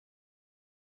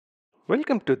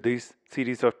Welcome to this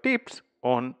series of tips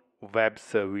on web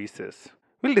services.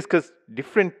 We'll discuss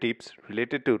different tips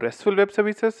related to RESTful web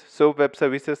services, SOAP web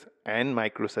services, and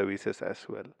microservices as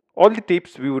well. All the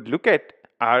tips we would look at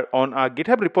are on our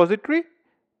GitHub repository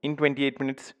in 28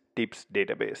 minutes tips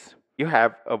database. You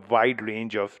have a wide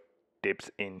range of tips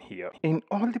in here. In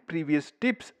all the previous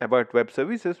tips about web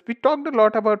services, we talked a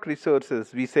lot about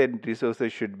resources. We said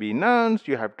resources should be nouns,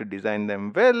 you have to design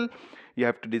them well, you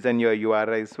have to design your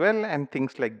URIs well, and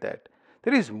things like that.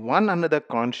 There is one another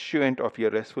constituent of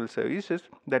your RESTful services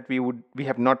that we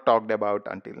have not talked about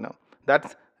until now.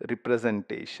 That's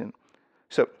representation.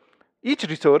 So each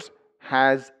resource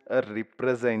has a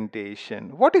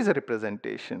representation. What is a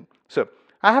representation? So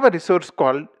I have a resource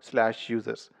called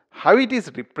 /users. How it is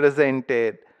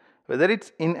represented, whether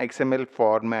it's in XML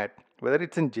format, whether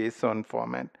it's in JSON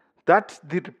format, that's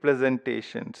the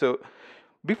representation. So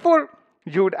before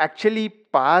you would actually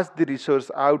pass the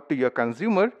resource out to your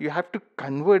consumer, you have to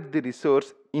convert the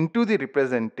resource into the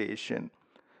representation.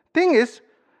 Thing is,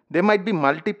 there might be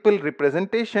multiple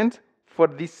representations for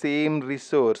the same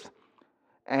resource,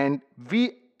 and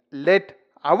we let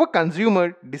our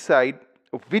consumer decide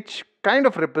which kind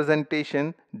of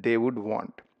representation they would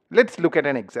want. Let's look at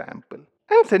an example.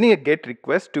 I'm sending a GET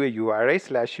request to a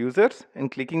URI/users and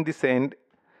clicking the send,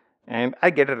 and I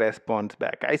get a response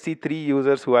back. I see 3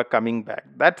 users who are coming back.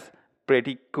 That's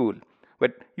pretty cool.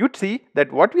 But you'd see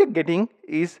that what we are getting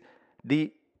is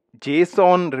the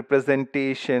JSON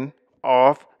representation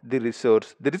of the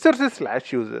resource. The resource is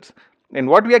 /users. And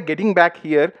what we are getting back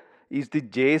here is the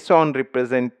JSON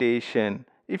representation.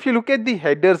 If you look at the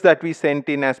headers that we sent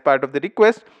in as part of the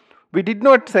request, we did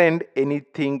not send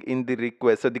anything in the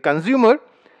request. So the consumer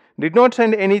did not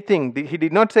send anything. He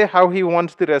did not say how he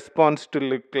wants the response to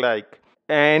look like.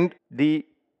 And the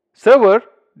server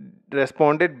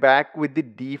responded back with the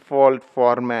default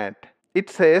format. It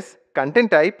says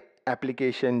content type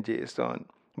application JSON.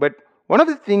 But one of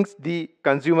the things the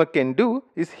consumer can do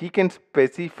is he can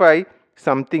specify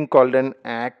something called an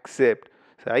accept.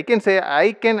 So I can say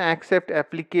I can accept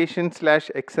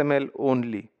application/XML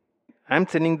only. I'm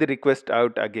sending the request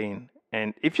out again.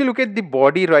 And if you look at the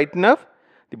body right now,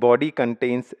 the body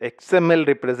contains XML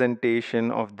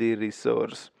representation of the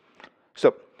resource.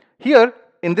 So here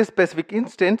in this specific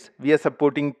instance, we are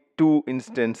supporting two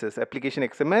instances, application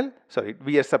XML,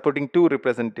 we are supporting two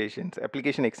representations,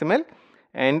 application XML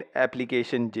and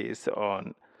application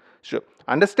JSON. So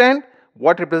understand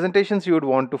what representations you would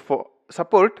want to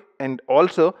support, and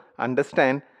also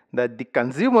understand that the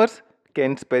consumers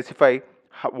can specify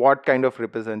what kind of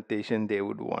representation they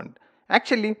would want.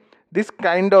 Actually, this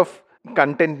kind of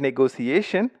content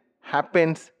negotiation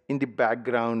happens in the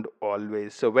background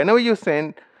always. So whenever you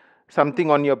send something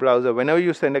on your browser, whenever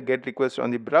you send a GET request on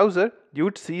the browser, you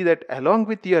would see that along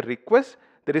with your request,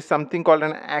 there is something called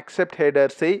an accept header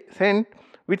sent,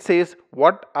 which says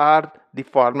what are the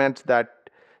formats that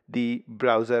the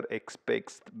browser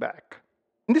expects back.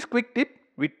 In this quick tip,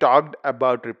 we talked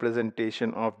about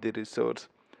representation of the resource.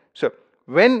 So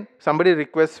when somebody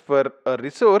requests for a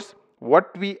resource,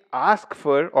 what we ask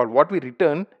for or what we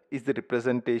return is the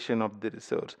representation of the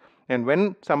resource. And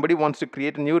when somebody wants to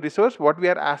create a new resource, what we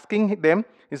are asking them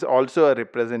is also a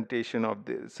representation of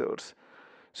the resource.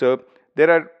 So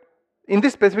in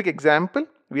this specific example,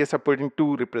 we are supporting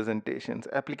two representations,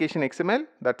 application XML,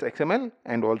 that's XML,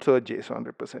 and also a JSON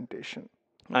representation.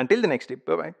 Until the next tip,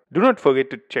 bye-bye. Do not forget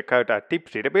to check out our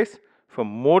tips database for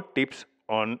more tips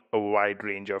on a wide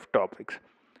range of topics.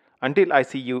 Until I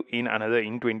see you in another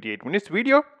In 28 Minutes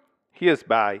video, here's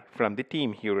bye from the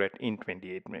team here at In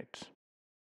 28 Minutes.